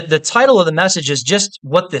The title of the message is just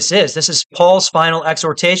what this is. This is Paul's final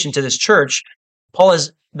exhortation to this church. Paul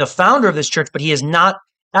is the founder of this church, but he is not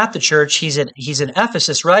at the church. He's in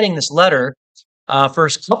Ephesus writing this letter for a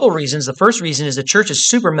couple reasons. The first reason is the church is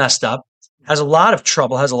super messed up, has a lot of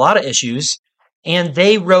trouble, has a lot of issues, and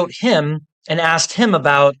they wrote him and asked him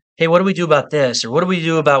about, hey, what do we do about this? Or what do we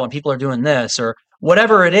do about when people are doing this? Or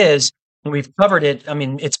whatever it is. And we've covered it. I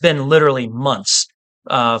mean, it's been literally months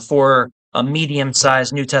for a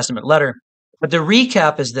medium-sized New Testament letter. But the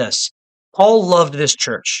recap is this. Paul loved this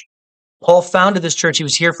church. Paul founded this church. He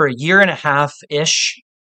was here for a year and a half-ish,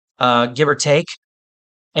 give or take.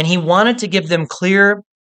 And he wanted to give them clear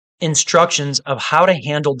instructions of how to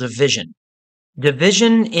handle division.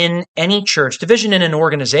 Division in any church, division in an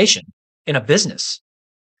organization, in a business.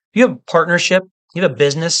 If you have a partnership, you have a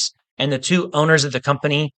business, and the two owners of the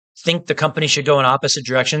company think the company should go in opposite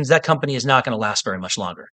directions, that company is not going to last very much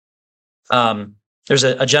longer. There's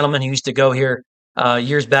a gentleman who used to go here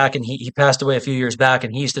years back, and he passed away a few years back,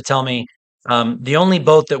 and he used to tell me, the only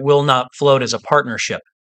boat that will not float is a partnership.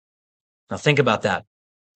 Now think about that.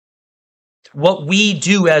 What we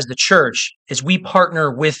do as the church is we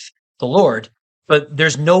partner with the Lord, but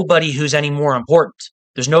there's nobody who's any more important.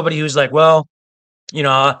 There's nobody who's like, well, you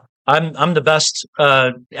know, I'm the best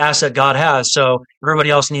asset God has, so everybody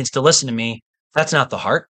else needs to listen to me. That's not the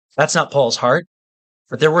heart. That's not Paul's heart.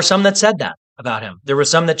 But there were some that said that about him. There were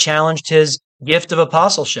some that challenged his gift of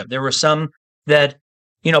apostleship. There were some that,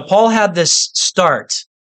 you know, Paul had this start.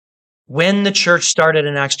 When the church started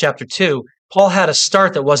in Acts chapter 2, Paul had a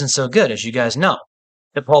start that wasn't so good, as you guys know.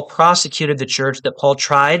 That Paul prosecuted the church, that Paul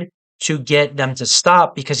tried to get them to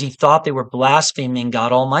stop because he thought they were blaspheming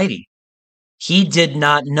God Almighty. He did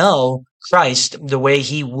not know Christ the way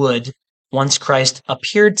he would once Christ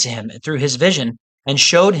appeared to him through his vision and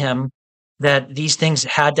showed him that these things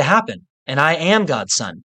had to happen. And I am God's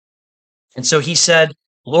son. And so he said,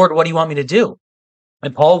 Lord, what do you want me to do?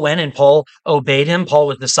 And Paul went and Paul obeyed him. Paul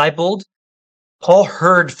was discipled. Paul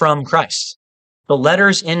heard from Christ. The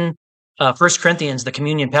letters in 1 Corinthians, the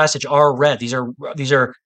communion passage, are read.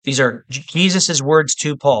 These are Jesus' words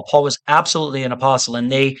to Paul. Paul was absolutely an apostle,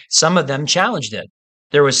 and some of them challenged it.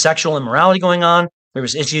 There was sexual immorality going on. There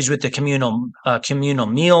was issues with the communal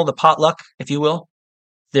meal, the potluck, if you will.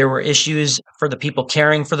 There were issues for the people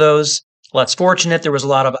caring for those. Less fortunate, there was a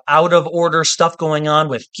lot of out of order stuff going on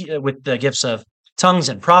with the gifts of tongues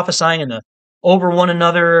and prophesying and over one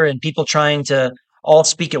another, and people trying to all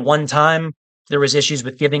speak at one time. There was issues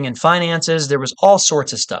with giving and finances. There was all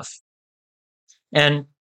sorts of stuff. And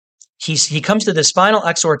he comes to this final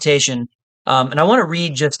exhortation, and I want to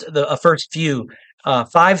read just a first few,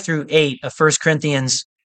 5 through 8 of 1 Corinthians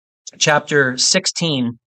chapter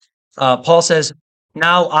 16. Paul says,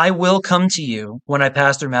 now I will come to you when I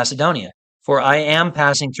pass through Macedonia, for I am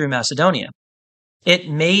passing through Macedonia. It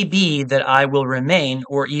may be that I will remain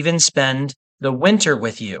or even spend the winter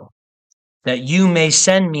with you, that you may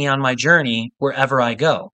send me on my journey wherever I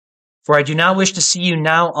go. For I do not wish to see you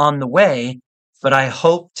now on the way, but I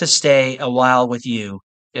hope to stay a while with you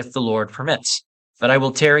if the Lord permits. But I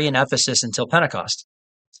will tarry in Ephesus until Pentecost.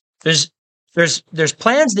 There's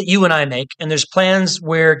plans that you and I make, and there's plans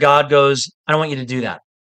where God goes, I don't want you to do that.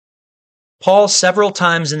 Paul, several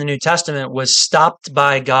times in the New Testament, was stopped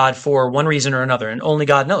by God for one reason or another, and only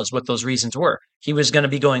God knows what those reasons were. He was going to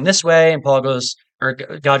be going this way, and God goes,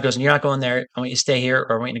 you're not going there. I want you to stay here,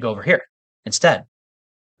 or I want you to go over here instead.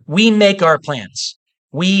 We make our plans.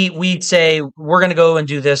 We say, we're going to go and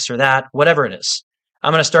do this or that, whatever it is.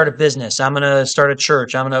 I'm going to start a business. I'm going to start a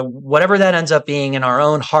church. Whatever that ends up being in our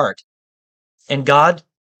own heart. And God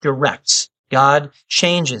directs. God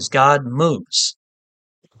changes. God moves.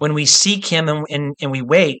 When we seek him and we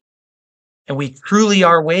wait, and we truly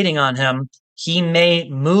are waiting on him, he may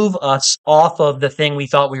move us off of the thing we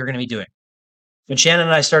thought we were going to be doing. When Shannon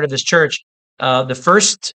and I started this church, the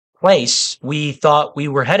first place we thought we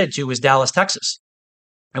were headed to was Dallas, Texas.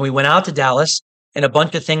 And we went out to Dallas, and a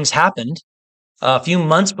bunch of things happened a few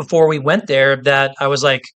months before we went there that I was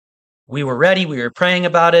like, we were ready. We were praying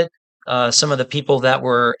about it. Some of the people that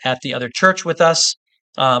were at the other church with us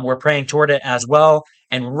were praying toward it as well.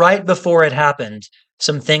 And right before it happened,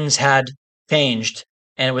 some things had changed,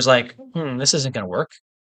 and it was like, this isn't going to work.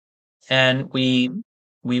 And we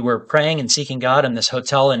were praying and seeking God in this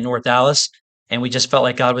hotel in North Dallas, and we just felt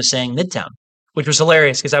like God was saying Midtown, which was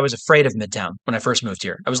hilarious because I was afraid of Midtown when I first moved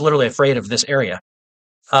here. I was literally afraid of this area.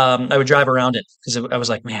 I would drive around it because I was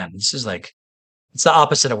like, man, this is like, it's the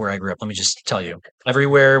opposite of where I grew up. Let me just tell you.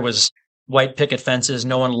 Everywhere was white picket fences.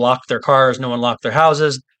 No one locked their cars. No one locked their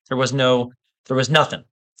houses. There was nothing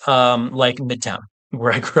like Midtown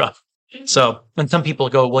where I grew up. So when some people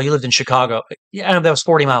go, well, you lived in Chicago. Yeah, that was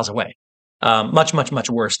 40 miles away. Much, much, much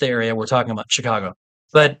worse, the area we're talking about, Chicago.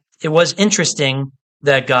 But it was interesting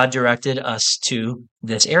that God directed us to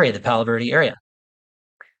this area, the Palo Verde area.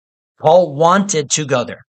 Paul wanted to go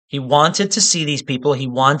there. He wanted to see these people. He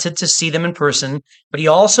wanted to see them in person, but he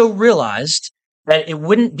also realized that it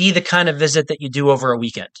wouldn't be the kind of visit that you do over a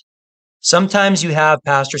weekend. Sometimes you have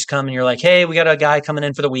pastors come and you're like, hey, we got a guy coming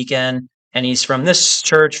in for the weekend and he's from this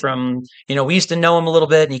church from, we used to know him a little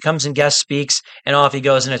bit, and he comes and guest speaks and off he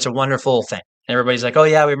goes, and it's a wonderful thing. And everybody's like, oh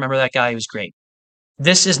yeah, we remember that guy. He was great.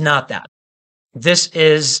 This is not that. This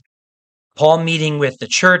is Paul meeting with the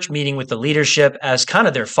church, meeting with the leadership as kind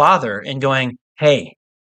of their father and going, hey,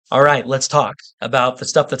 all right, let's talk about the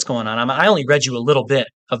stuff that's going on. I only read you a little bit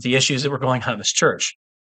of the issues that were going on in this church.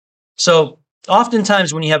 So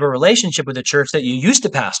oftentimes when you have a relationship with a church that you used to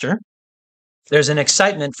pastor, there's an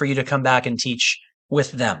excitement for you to come back and teach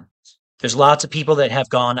with them. There's lots of people that have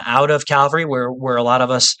gone out of Calvary where a lot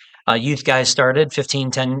of us youth guys started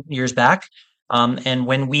 10 years back. And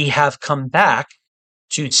when we have come back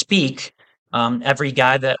to speak, every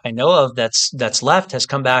guy that I know of that's left has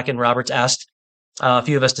come back, and Robert's asked a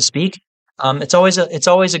few of us to speak. It's always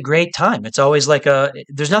a great time. It's always like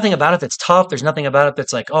there's nothing about it that's tough. There's nothing about it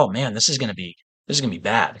that's like, oh man, this is going to be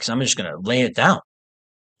bad because I'm just going to lay it down.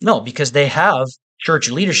 No, because they have church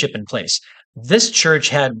leadership in place. This church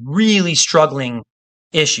had really struggling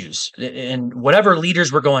issues, and whatever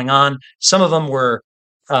leaders were going on, some of them were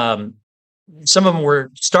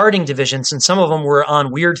starting divisions, and some of them were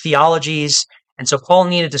on weird theologies. And so Paul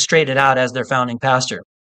needed to straighten it out as their founding pastor,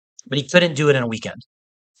 but he couldn't do it in a weekend.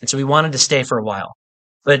 And so he wanted to stay for a while.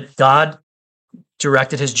 But God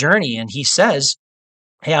directed his journey, and he says,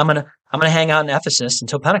 hey, I'm gonna hang out in Ephesus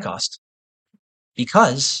until Pentecost.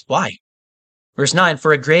 Because why? Verse 9,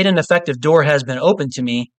 for a great and effective door has been opened to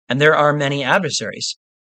me, and there are many adversaries.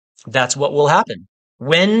 That's what will happen.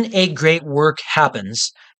 When a great work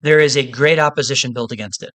happens, there is a great opposition built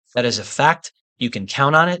against it. That is a fact. You can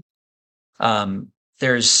count on it.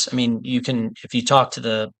 You can, if you talk to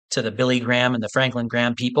the Billy Graham and the Franklin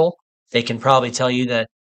Graham people, they can probably tell you that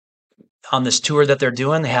on this tour that they're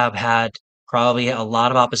doing, they have had probably a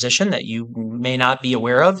lot of opposition that you may not be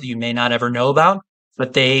aware of, you may not ever know about,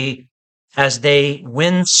 but as they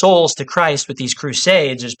win souls to Christ with these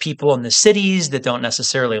crusades, there's people in the cities that don't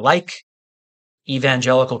necessarily like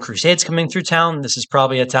evangelical crusades coming through town. This is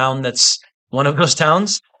probably a town that's one of those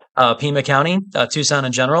towns, Pima County, Tucson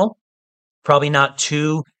in general. Probably not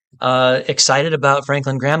too excited about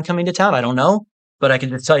Franklin Graham coming to town. I don't know, but I can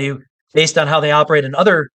just tell you, based on how they operate in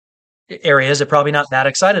other areas, they're probably not that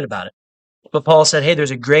excited about it. But Paul said, hey,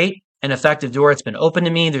 there's a great and effective door. It's been opened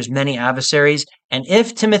to me. There's many adversaries. And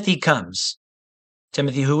if Timothy comes,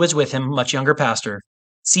 Timothy, who was with him, much younger pastor,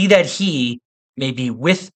 see that he may be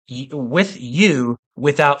with you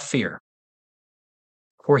without fear.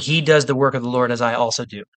 For he does the work of the Lord as I also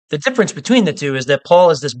do. The difference between the two is that Paul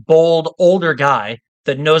is this bold, older guy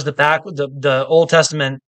that knows the Old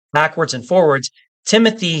Testament backwards and forwards.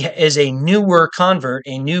 Timothy is a newer convert,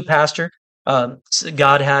 a new pastor.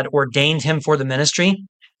 God had ordained him for the ministry,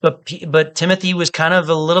 but Timothy was kind of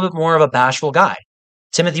a little bit more of a bashful guy.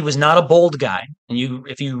 Timothy was not a bold guy. And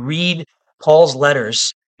if you read Paul's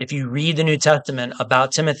letters, if you read the New Testament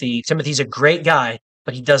about Timothy, Timothy's a great guy,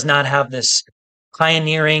 but he does not have this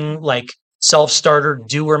pioneering, like self-starter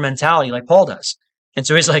doer mentality like Paul does. And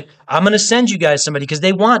so he's like, I'm going to send you guys somebody, because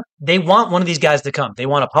they want one of these guys to come. They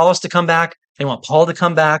want Apollos to come back. They want Paul to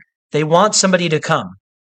come back. They want somebody to come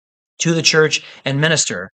to the church and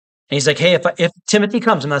minister. And he's like, hey, if Timothy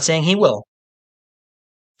comes, I'm not saying he will,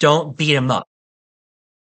 don't beat him up.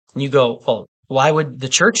 And you go, well, why would the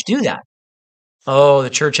church do that? Oh, the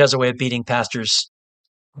church has a way of beating pastors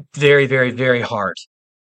very, very, very hard.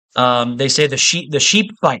 They say the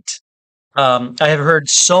sheep fight. I have heard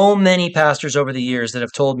so many pastors over the years that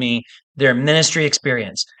have told me their ministry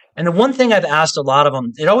experience. And the one thing I've asked a lot of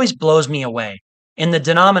them, it always blows me away. In the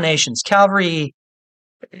denominations, Calvary,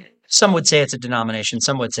 some would say it's a denomination,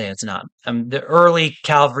 some would say it's not. The early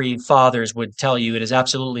Calvary fathers would tell you it is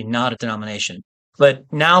absolutely not a denomination. But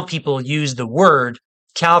now people use the word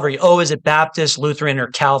Calvary. Oh, is it Baptist, Lutheran, or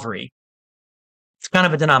Calvary? It's kind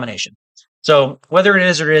of a denomination. So whether it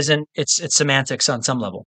is or isn't, it's semantics on some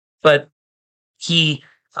level. But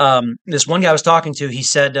this one guy I was talking to, he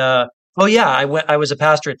said, oh yeah, I was a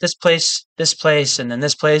pastor at this place, and then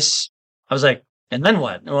this place. I was like, and then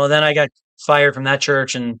what? Well, then I got fired from that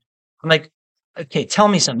church, and I'm like, okay, tell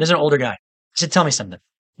me something. This is an older guy. I said, tell me something.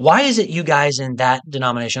 Why is it you guys in that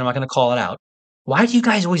denomination, I'm not going to call it out, why do you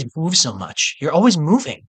guys always move so much? You're always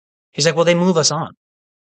moving. He's like, well, they move us on.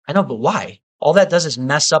 I know, but why? All that does is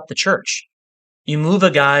mess up the church. You move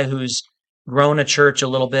a guy who's grown a church a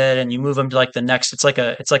little bit and you move him to like the next, it's like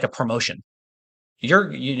a promotion.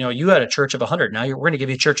 You had a church of 100. Now we're going to give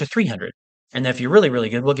you a church of 300. And if you're really, really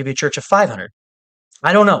good, we'll give you a church of 500.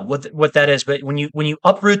 I don't know what that is, but when you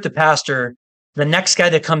uproot the pastor, the next guy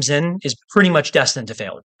that comes in is pretty much destined to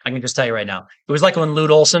fail. I can just tell you right now. It was like when Lute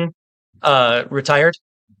Olson retired,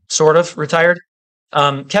 sort of retired.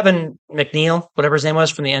 Kevin McNeil, whatever his name was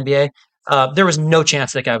from the NBA, there was no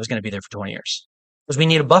chance that guy was going to be there for 20 years. Because we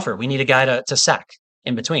need a buffer. We need a guy to sack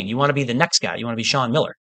in between. You want to be the next guy. You want to be Sean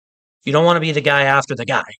Miller. You don't want to be the guy after the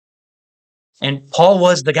guy. And Paul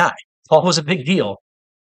was the guy. Paul was a big deal.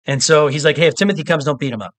 And so he's like, hey, if Timothy comes, don't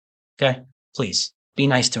beat him up. Okay? Please be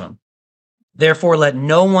nice to him. Therefore, let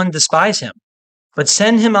no one despise him, but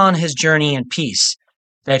send him on his journey in peace,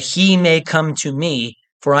 that he may come to me,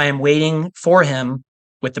 for I am waiting for him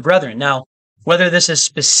with the brethren. Now, whether this is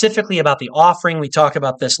specifically about the offering, we talked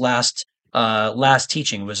about this last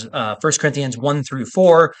teaching, was 1 Corinthians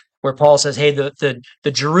 1-4, where Paul says, hey,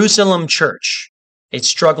 the Jerusalem church, it's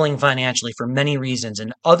struggling financially for many reasons,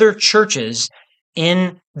 and other churches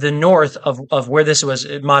in the north of where this was,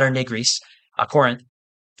 modern day Greece, Corinth,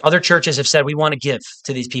 other churches have said, we want to give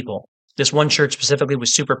to these people. This one church specifically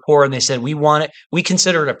was super poor, and they said, we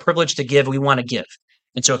consider it a privilege to give, we want to give.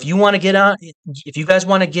 And so if you guys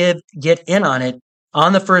want to get in on it,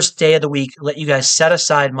 on the first day of the week, let you guys set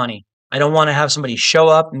aside money. I don't want to have somebody show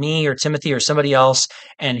up, me or Timothy or somebody else,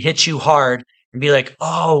 and hit you hard and be like,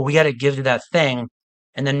 oh, we got to give to that thing,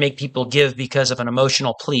 and then make people give because of an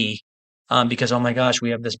emotional plea. Because, oh my gosh,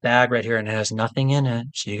 we have this bag right here and it has nothing in it.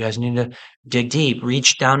 So you guys need to dig deep,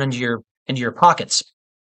 reach down into your pockets.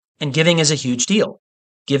 And giving is a huge deal.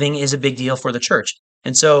 Giving is a big deal for the church.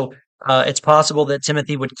 And so it's possible that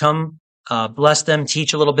Timothy would come, bless them,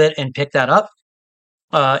 teach a little bit, and pick that up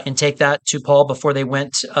and take that to Paul before they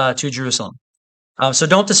went to Jerusalem. So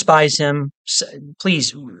don't despise him.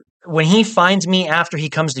 Please, when he finds me after he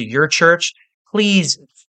comes to your church, please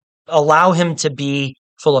allow him to be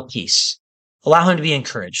full of peace. Allow him to be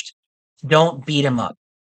encouraged. Don't beat him up.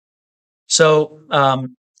 So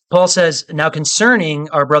Paul says, now concerning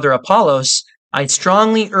our brother Apollos, I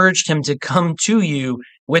strongly urged him to come to you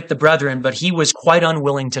with the brethren, but he was quite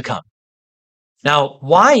unwilling to come. Now,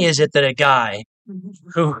 why is it that a guy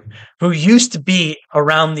who used to be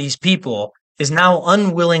around these people is now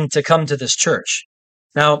unwilling to come to this church?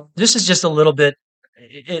 Now, this is just a little bit,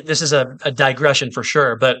 this is a digression for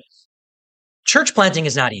sure, but church planting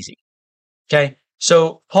is not easy. Okay.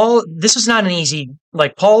 So this is not an easy,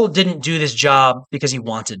 Paul didn't do this job because he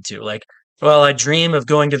wanted to. Well, I dream of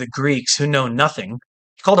going to the Greeks who know nothing.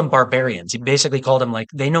 He called them barbarians. He basically called them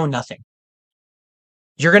they know nothing.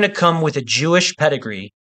 You're going to come with a Jewish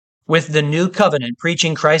pedigree, with the new covenant,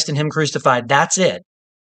 preaching Christ and him crucified. That's it.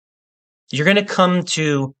 You're going to come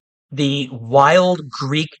to the wild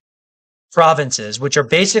Greek provinces, which are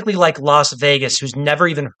basically like Las Vegas, who's never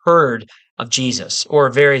even heard of Jesus, or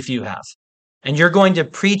very few have. And you're going to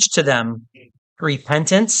preach to them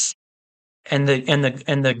repentance and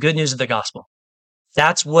the good news of the gospel.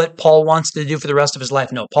 That's what Paul wants to do for the rest of his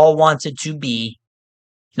life. No, Paul wanted to be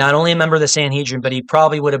not only a member of the Sanhedrin, but he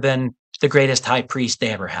probably would have been the greatest high priest they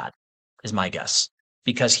ever had, is my guess,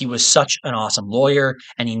 because he was such an awesome lawyer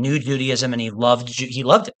and he knew Judaism and he loved it. He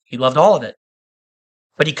loved all of it.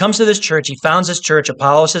 But he comes to this church. He founds this church.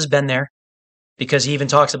 Apollos has been there, because he even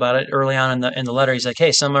talks about it early on in the letter. He's like,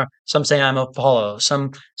 hey, some say I'm of Apollos,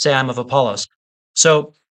 some say I'm of Apollos.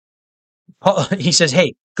 So he says,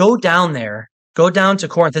 hey, go down there, go down to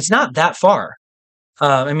Corinth. It's not that far.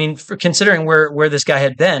 Considering where this guy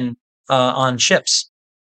had been on ships.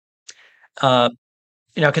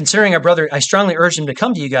 Considering our brother, I strongly urge him to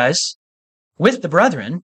come to you guys with the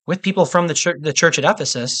brethren, with people from the church at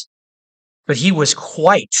Ephesus, but he was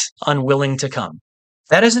quite unwilling to come.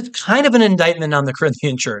 That is kind of an indictment on the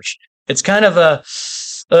Corinthian church. It's kind of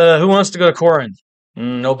who wants to go to Corinth?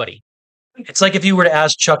 Nobody. It's like if you were to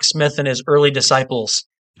ask Chuck Smith and his early disciples,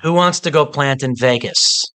 who wants to go plant in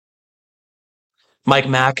Vegas? Mike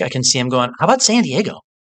Mack, I can see him going, how about San Diego?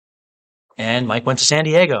 And Mike went to San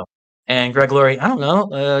Diego. And Greg Laurie, I don't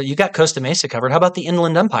know, you got Costa Mesa covered. How about the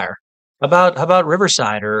Inland Empire? How about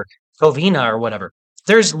Riverside or Covina or whatever?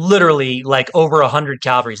 There's literally over 100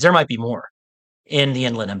 Calvaries. There might be more in the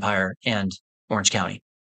Inland Empire and Orange County.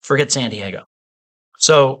 Forget San Diego.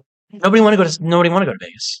 So nobody want to go to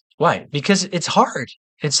Vegas. Why? Because it's hard.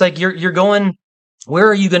 It's like you're going. Where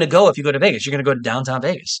are you going to go if you go to Vegas? You're going to go to downtown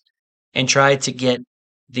Vegas and try to get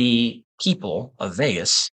the people of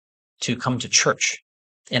Vegas to come to church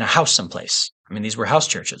in a house someplace. These were house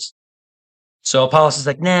churches. So Apollos is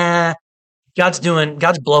like, nah, God's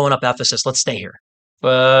blowing up Ephesus. Let's stay here.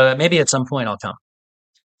 Maybe at some point I'll come.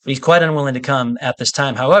 But he's quite unwilling to come at this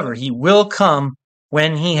time. However, he will come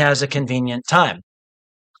when he has a convenient time.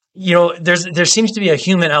 There seems to be a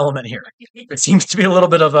human element here. It seems to be a little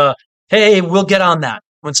bit of a, hey, we'll get on that.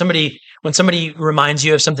 When somebody reminds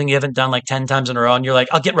you of something you haven't done like 10 times in a row, and you're like,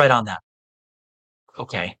 I'll get right on that.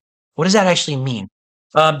 Okay. What does that actually mean?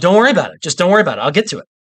 Don't worry about it. Just don't worry about it. I'll get to it.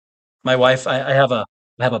 My wife, I have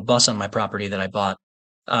a bus on my property that I bought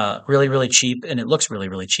really, really cheap, and it looks really,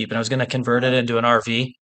 really cheap. And I was going to convert it into an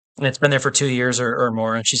RV, and it's been there for 2 years or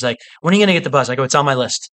more. And she's like, when are you going to get the bus? I go, it's on my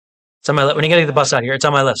list. It's on my list. When are you going to get the bus out here? It's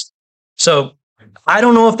on my list. So I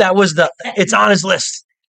don't know if that was it's on his list.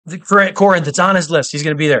 For Corinth, it's on his list. He's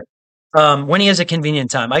going to be there. When he has a convenient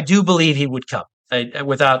time. I do believe he would come.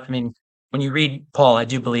 When you read Paul, I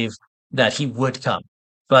do believe that he would come.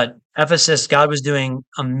 But Ephesus, God was doing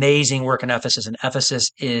amazing work in Ephesus, and Ephesus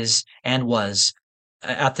is and was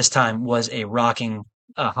at this time was a rocking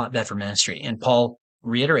hotbed for ministry, and Paul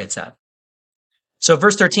reiterates that. So,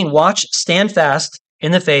 verse 13: watch, stand fast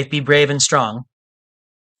in the faith, be brave and strong.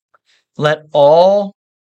 Let all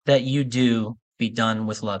that you do be done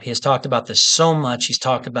with love. He has talked about this so much. He's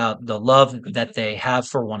talked about the love that they have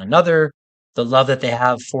for one another, the love that they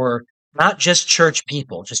have for not just church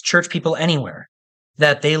people anywhere.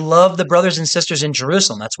 That they love the brothers and sisters in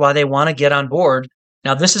Jerusalem. That's why they want to get on board.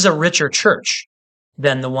 Now, this is a richer church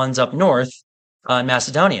than the ones up north in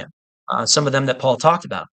Macedonia, some of them that Paul talked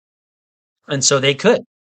about. And so they could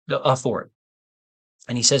afford.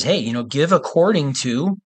 And he says, hey, give according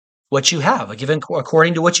to what you have, give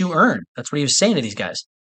according to what you earn. That's what he was saying to these guys.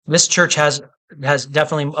 This church has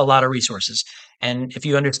definitely a lot of resources. And if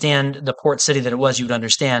you understand the port city that it was, you would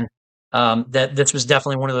understand that this was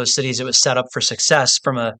definitely one of those cities that was set up for success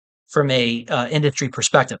from a industry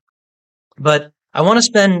perspective. But I want to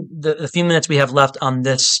spend the few minutes we have left on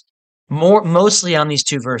this, mostly on these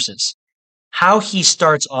two verses. How he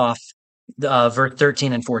starts off verse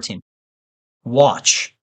 13 and 14.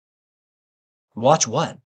 Watch. Watch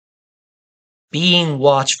what? Being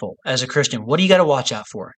watchful as a Christian. What do you got to watch out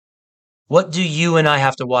for? What do you and I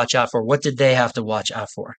have to watch out for? What did they have to watch out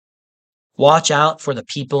for? Watch out for the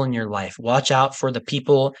people in your life. Watch out for the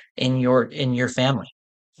people in your family.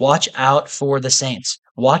 Watch out for the saints.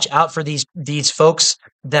 Watch out for these folks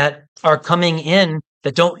that are coming in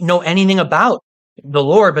that don't know anything about the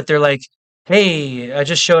Lord, but they're like, hey, I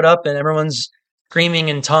just showed up and everyone's screaming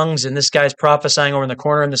in tongues and this guy's prophesying over in the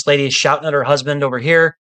corner and this lady is shouting at her husband over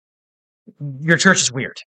here. Your church is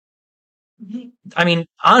weird. I mean,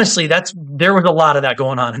 honestly, there was a lot of that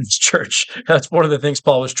going on in this church. That's one of the things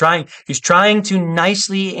Paul was trying. He's trying to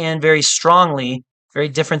nicely and very strongly, very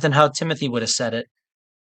different than how Timothy would have said it.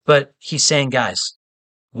 But he's saying, guys,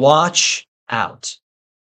 watch out.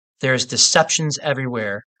 There's deceptions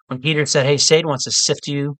everywhere. When Peter said, hey, Satan wants to sift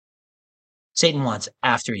you, Satan wants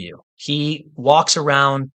after you. He walks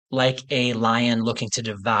around like a lion looking to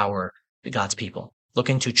devour God's people,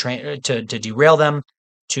 looking to derail them,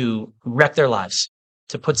 to wreck their lives,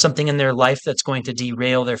 to put something in their life that's going to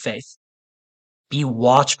derail their faith. Be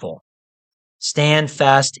watchful. Stand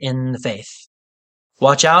fast in the faith.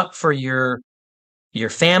 Watch out for your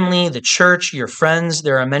family, the church, your friends.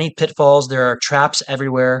 There are many pitfalls. There are traps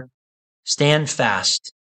everywhere. Stand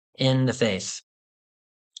fast in the faith.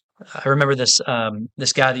 I remember this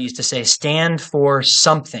guy that used to say, stand for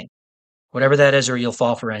something, whatever that is, or you'll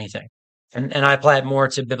fall for anything. And I apply it more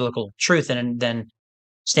to biblical truth than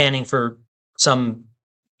standing for some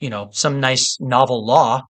nice novel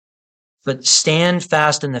law, but stand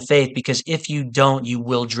fast in the faith, because if you don't, you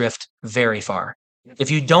will drift very far.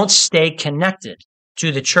 If you don't stay connected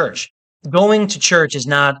to the church, going to church is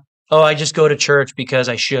not, oh, I just go to church because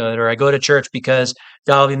I should, or I go to church because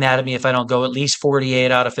God will be mad at me if I don't go at least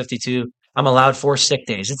 48 out of 52. I'm allowed 4 sick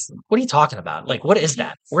days. What are you talking about? Like, what is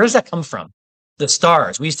that? Where does that come from? The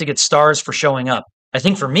stars. We used to get stars for showing up. I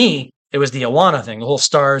think for me, it was the Awana thing, the whole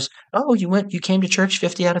stars. Oh, you came to church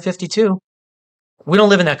 50 out of 52. We don't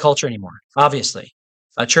live in that culture anymore, obviously.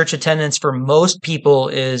 Church attendance for most people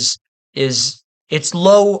is it's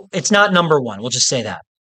low. It's not number one. We'll just say that.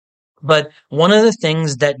 But one of the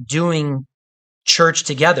things that doing church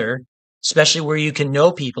together, especially where you can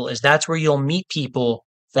know people, is that's where you'll meet people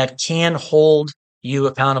that can hold you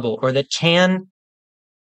accountable, or that can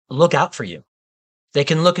look out for you. They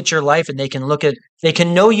can look at your life and they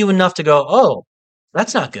can know you enough to go, oh,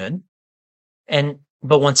 that's not good.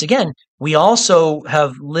 But once again, we also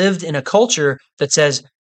have lived in a culture that says,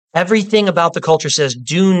 everything about the culture says,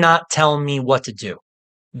 do not tell me what to do.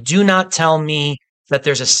 Do not tell me that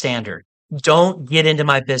there's a standard. Don't get into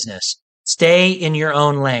my business. Stay in your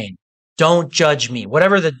own lane. Don't judge me.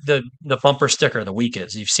 Whatever the bumper sticker of the week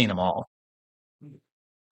is, you've seen them all.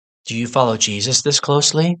 Do you follow Jesus this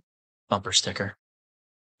closely? Bumper sticker.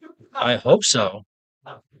 I hope so.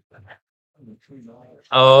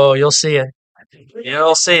 Oh, you'll see it.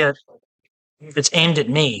 You'll see it. It's aimed at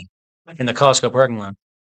me in the Costco parking lot.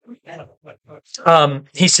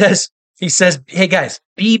 He says, hey guys,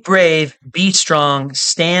 be brave, be strong,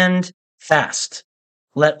 stand fast.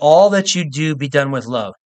 Let all that you do be done with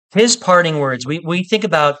love. His parting words, we think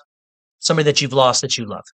about somebody that you've lost that you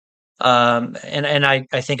love. And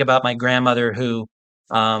I think about my grandmother who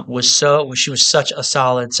she was such a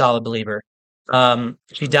solid believer.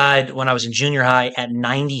 She died when I was in junior high at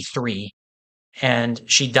 93, and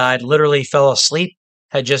she died, literally fell asleep.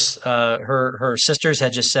 Had just her sisters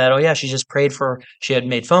had just said, oh yeah, she just prayed for. She had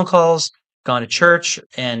made phone calls, gone to church,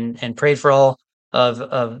 and prayed for all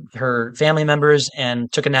of her family members,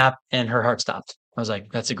 and took a nap, and her heart stopped. I was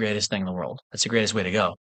like, that's the greatest thing in the world. That's the greatest way to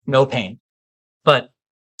go. No pain. But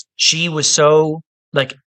she was so,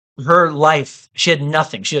 like, her life, she had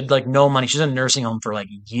nothing. She had like no money. She was in a nursing home for like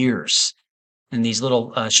years in these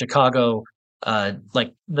little Chicago,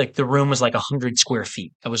 like the room was like 100 square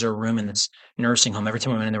feet. That was her room in this nursing home. Every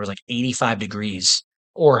time we went in, there was like 85 degrees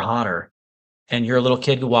or hotter. And you're a little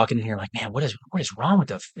kid walking in here like, man, what is wrong with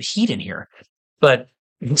the heat in here? But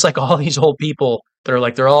it's like all these old people that are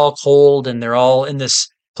like, they're all cold and they're all in this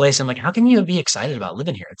place. I'm like, how can you be excited about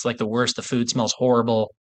living here? It's like the worst. The food smells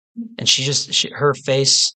horrible. And her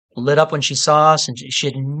face lit up when she saw us, and she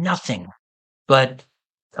had nothing. But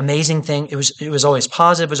amazing thing, it was always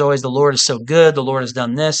positive. It was always, the Lord is so good. The Lord has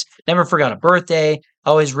done this. Never forgot a birthday.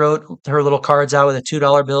 Always wrote her little cards out with a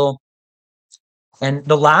 $2 bill. And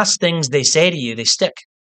the last things they say to you, they stick.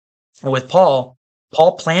 And with Paul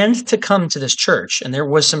planned to come to this church, and there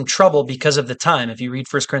was some trouble because of the time. If you read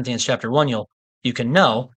 1 Corinthians chapter 1, you can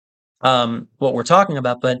know what we're talking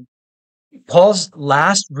about. But Paul's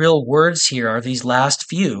last real words here are these last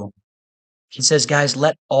few. He says, guys,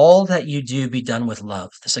 let all that you do be done with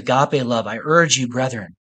love. This agape love. I urge you,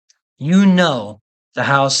 brethren, you know the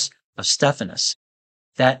house of Stephanas,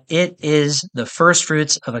 that it is the first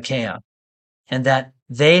fruits of Achaia, and that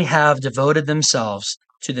they have devoted themselves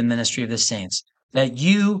to the ministry of the saints, that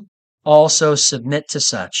you also submit to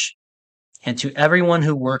such, and to everyone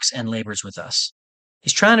who works and labors with us.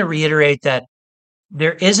 He's trying to reiterate that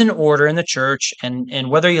there is an order in the church, and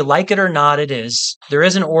whether you like it or not, there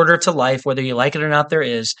is an order to life, whether you like it or not, there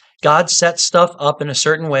is. God sets stuff up in a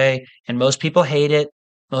certain way, and most people hate it.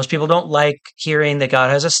 Most people don't like hearing that God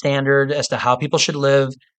has a standard as to how people should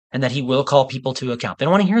live, and that he will call people to account. They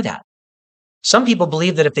don't want to hear that. Some people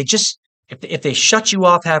believe that if they shut you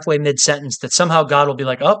off halfway mid-sentence, that somehow God will be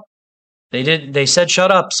like, oh, they said shut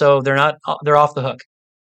up, so they're off the hook.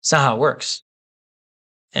 It's not how it works.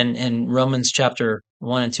 And Romans chapter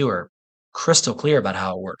 1 and 2 are crystal clear about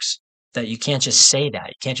how it works. That you can't just say that.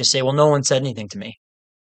 You can't just say, well, no one said anything to me.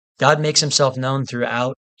 God makes himself known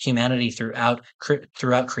throughout humanity, throughout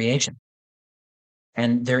creation.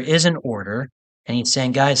 And there is an order. And he's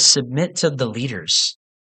saying, guys, submit to the leaders.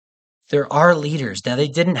 There are leaders. Now, they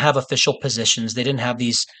didn't have official positions. They didn't have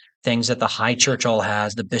these things that the high church all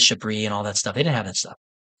has, the bishopry and all that stuff. They didn't have that stuff.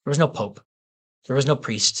 There was no pope. There was no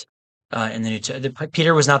priest. In the New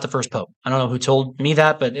Peter was not the first pope. I don't know who told me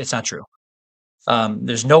that, but it's not true.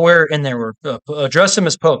 There's nowhere in there where address him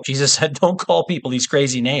as pope. Jesus said, "Don't call people these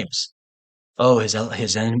crazy names." Oh,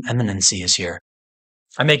 his eminency is here.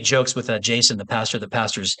 I make jokes with Jason, the pastor that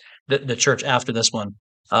pastors the church after this one.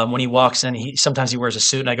 When he walks in, sometimes he wears a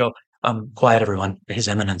suit, and I go, "Quiet, everyone. His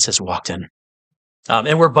eminence has walked in."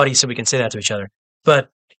 And we're buddies, so we can say that to each other. But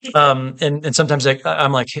and sometimes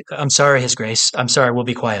I'm like, "I'm sorry, His Grace. I'm sorry. We'll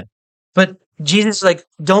be quiet." But Jesus is like,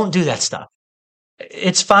 don't do that stuff.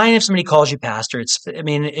 It's fine if somebody calls you pastor.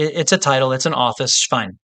 It's a title. It's an office.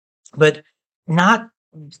 Fine. But not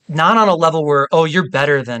on a level where, oh, you're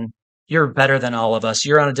better than all of us.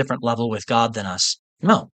 You're on a different level with God than us.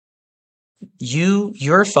 No.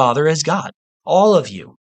 Your Father is God. All of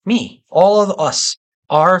you. Me. All of us.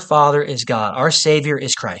 Our Father is God. Our Savior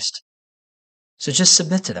is Christ. So just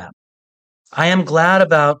submit to that. I am glad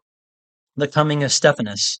about the coming of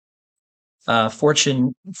Stephanas,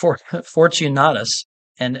 Fortunatus,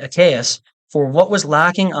 and Achaeus, for what was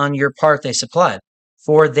lacking on your part they supplied.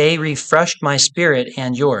 For they refreshed my spirit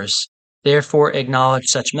and yours. Therefore acknowledge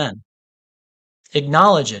such men.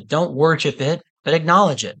 Acknowledge it. Don't worship it, but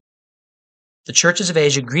acknowledge it. The churches of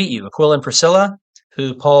Asia greet you. Aquila and Priscilla,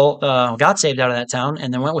 who Paul got saved out of that town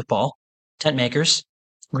and then went with Paul, tent makers,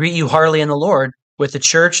 greet you heartily in the Lord with the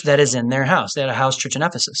church that is in their house. They had a house church in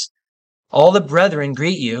Ephesus. All the brethren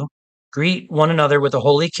greet you. Greet one another with a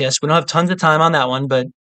holy kiss. We don't have tons of time on that one, but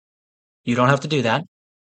you don't have to do that.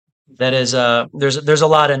 That is, there's a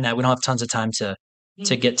lot in that. We don't have tons of time to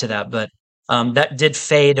get to that, but that did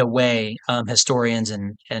fade away. Historians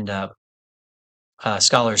and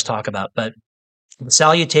scholars talk about, but the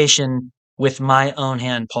salutation with my own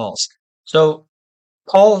hand, Paul's. So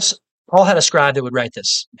Paul had a scribe that would write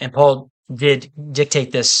this, and Paul did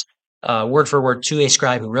dictate this word for word to a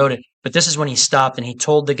scribe who wrote it. But this is when he stopped and he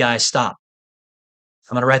told the guy, "Stop.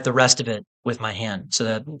 I'm going to write the rest of it with my hand, so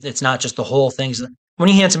that it's not just the whole thing." When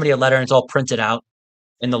you hand somebody a letter and it's all printed out,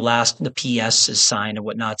 and the PS is signed and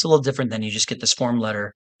whatnot, it's a little different than you just get this form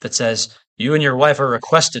letter that says, "You and your wife are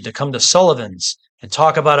requested to come to Sullivan's and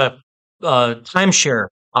talk about a timeshare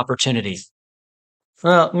opportunity."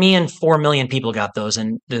 Well, me and 4 million people got those,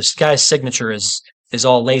 and this guy's signature is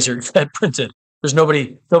all laser printed. There's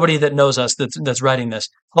nobody that knows us that's writing this.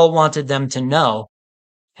 Paul wanted them to know,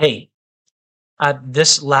 hey,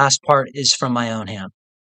 this last part is from my own hand.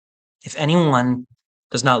 If anyone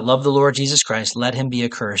does not love the Lord Jesus Christ, let him be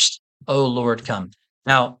accursed. O Lord, come.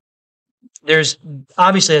 Now, there's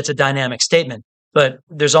obviously it's a dynamic statement, but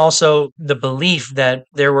there's also the belief that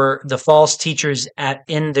there were the false teachers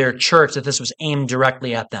in their church, that this was aimed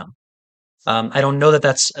directly at them. I don't know that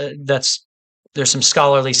that's there's some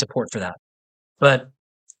scholarly support for that, but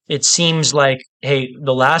it seems like, hey,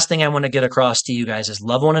 the last thing I want to get across to you guys is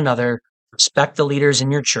love one another, respect the leaders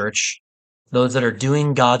in your church, those that are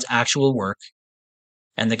doing God's actual work,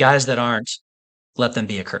 and the guys that aren't, let them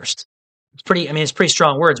be accursed. It's pretty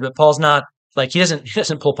strong words, but Paul's not like, he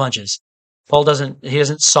doesn't pull punches. Paul doesn't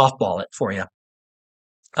softball it for you.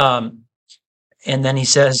 And then he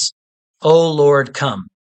says, "O Lord, come.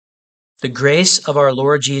 The grace of our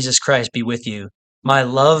Lord Jesus Christ be with you. My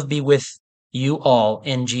love be with you all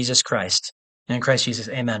in Jesus Christ." And in Christ Jesus,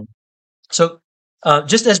 amen. So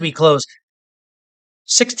just as we close,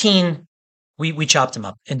 16, we chopped them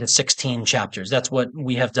up into 16 chapters. That's what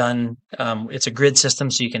we have done. It's a grid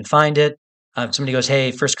system, so you can find it. Somebody goes,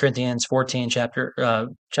 "Hey, 1 Corinthians 14, chapter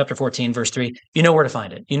 14, verse 3, you know where to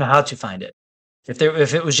find it. You know how to find it. If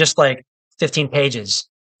it was just like 15 pages,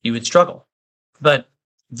 you would struggle. But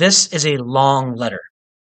this is a long letter.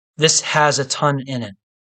 This has a ton in it.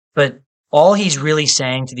 But all he's really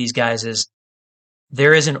saying to these guys is,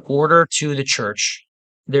 there is an order to the church.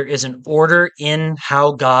 There is an order in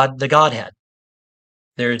how the Godhead.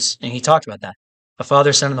 And he talked about that, the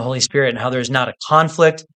Father, Son, and the Holy Spirit, and how there's not a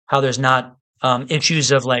conflict, how there's not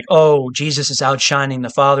issues of like, oh, Jesus is outshining the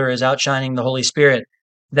Father, is outshining the Holy Spirit,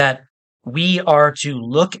 that we are to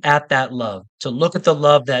look at that love, to look at the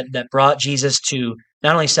love that brought Jesus to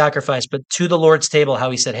not only sacrifice, but to the Lord's table,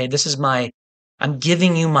 how he said, hey, I'm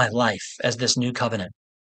giving you my life as this new covenant.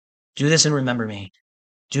 Do this and remember me.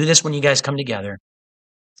 Do this when you guys come together.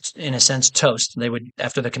 In a sense, toast. They would,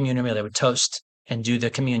 after the communion meal, they would toast and do the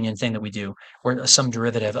communion thing that we do, or some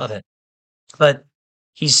derivative of it. But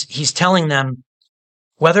he's telling them,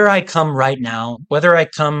 whether I come right now, whether I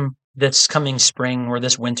come this coming spring or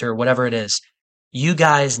this winter, whatever it is, you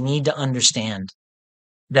guys need to understand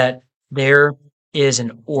that there is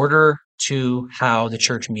an order to how the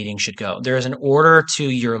church meeting should go. There is an order to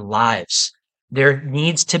your lives. There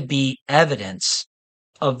needs to be evidence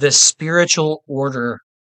of this spiritual order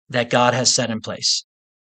that God has set in place.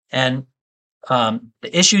 And the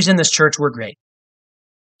issues in this church were great.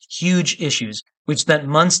 Huge issues. We've spent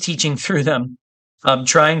months teaching through them,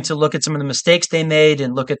 trying to look at some of the mistakes they made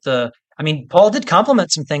and look at Paul did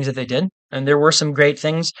compliment some things that they did, and there were some great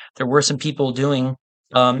things. There were some people doing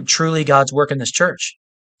truly God's work in this church.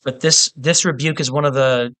 But this rebuke is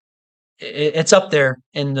it's up there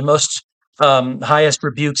in the most highest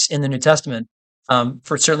rebukes in the New Testament,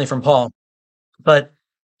 certainly from Paul. But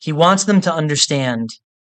he wants them to understand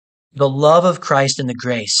the love of Christ and the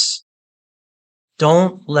grace.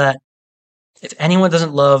 If anyone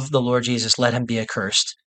doesn't love the Lord Jesus, let him be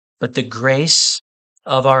accursed. But the grace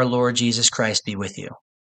of our Lord Jesus Christ be with you.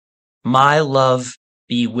 My love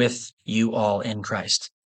be with you all in Christ.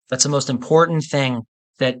 That's the most important thing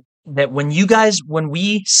that when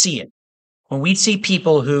we see it, when we see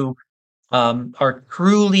people who are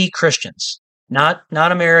truly Christians, not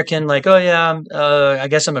American, like, oh yeah, I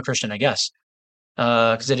guess I'm a Christian, I guess,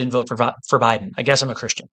 because I didn't vote for Biden. I guess I'm a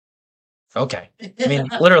Christian. Okay.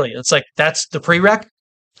 Literally, it's like, that's the prereq.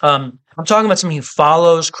 I'm talking about somebody who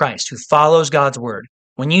follows Christ, who follows God's word.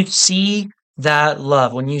 When you see that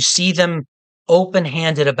love, when you see them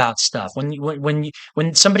open-handed about stuff, when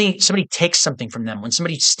somebody takes something from them, when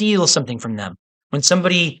somebody steals something from them, when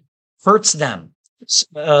somebody hurts them,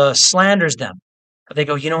 slanders them, they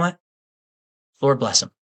go, you know what? Lord bless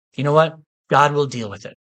them. You know what? God will deal with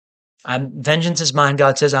it. Vengeance is mine,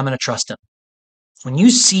 God says, I'm going to trust him. When you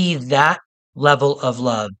see that level of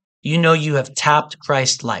love, you know you have tapped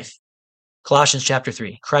Christ's life. Colossians chapter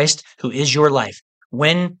 3, Christ, who is your life.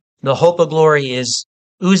 When the hope of glory is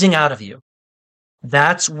oozing out of you,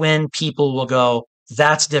 that's when people will go,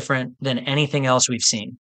 that's different than anything else we've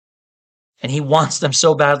seen. And he wants them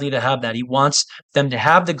so badly to have that. He wants them to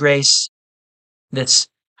have the grace that's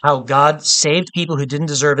how God saved people who didn't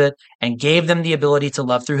deserve it and gave them the ability to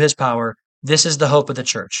love through his power. This is the hope of the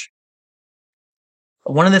church.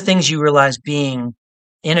 One of the things you realize being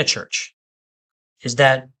in a church is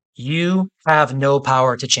that you have no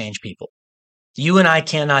power to change people. You and I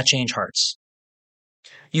cannot change hearts.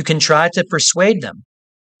 You can try to persuade them,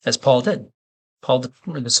 as Paul did.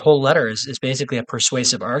 This whole letter is basically a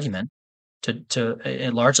persuasive argument to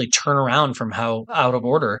largely turn around from how out of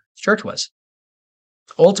order the church was.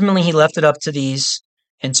 Ultimately, he left it up to these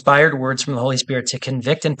inspired words from the Holy Spirit to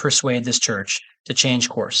convict and persuade this church to change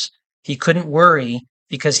course. He couldn't worry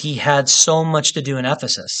because he had so much to do in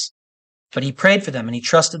Ephesus, but he prayed for them and he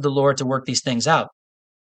trusted the Lord to work these things out.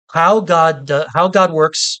 How God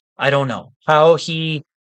works, I don't know. How he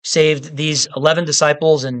saved these 11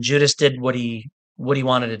 disciples and Judas did what he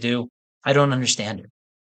wanted to do, I don't understand it.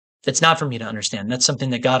 It's not for me to understand. That's something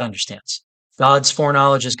that God understands. God's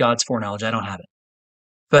foreknowledge is God's foreknowledge. I don't have it.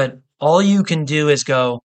 But all you can do is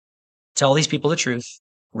go tell these people the truth,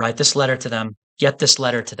 write this letter to them, get this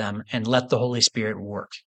letter to them, and let the Holy Spirit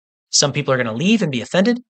work. Some people are going to leave and be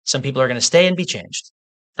offended. Some people are going to stay and be changed.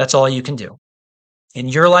 That's all you can do. In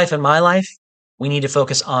your life and my life, we need to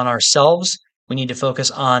focus on ourselves. We need to focus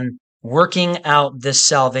on working out this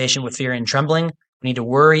salvation with fear and trembling. We need to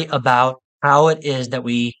worry about how it is that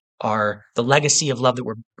we are the legacy of love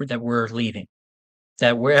that we're leaving.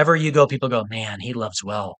 That wherever you go, people go, man, he loves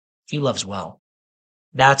well. He loves well.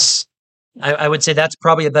 I would say that's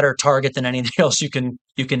probably a better target than anything else you can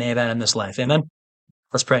aim at in this life. Amen.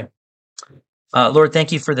 Let's pray. Lord,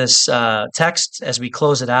 thank you for this text as we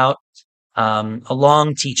close it out. A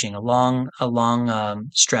long teaching, a long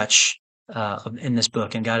stretch in this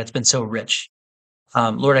book, and God, it's been so rich.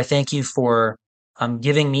 Lord, I thank you for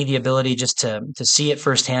giving me the ability just to see it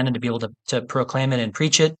firsthand and to be able to proclaim it and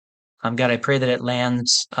preach it. God, I pray that it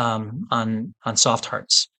lands on soft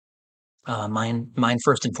hearts, mine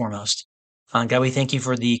first and foremost. God, we thank you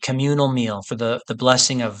for the communal meal, for the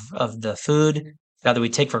blessing of the food, God, that we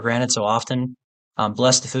take for granted so often.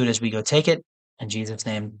 Bless the food as we go take it. In Jesus'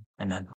 name, amen.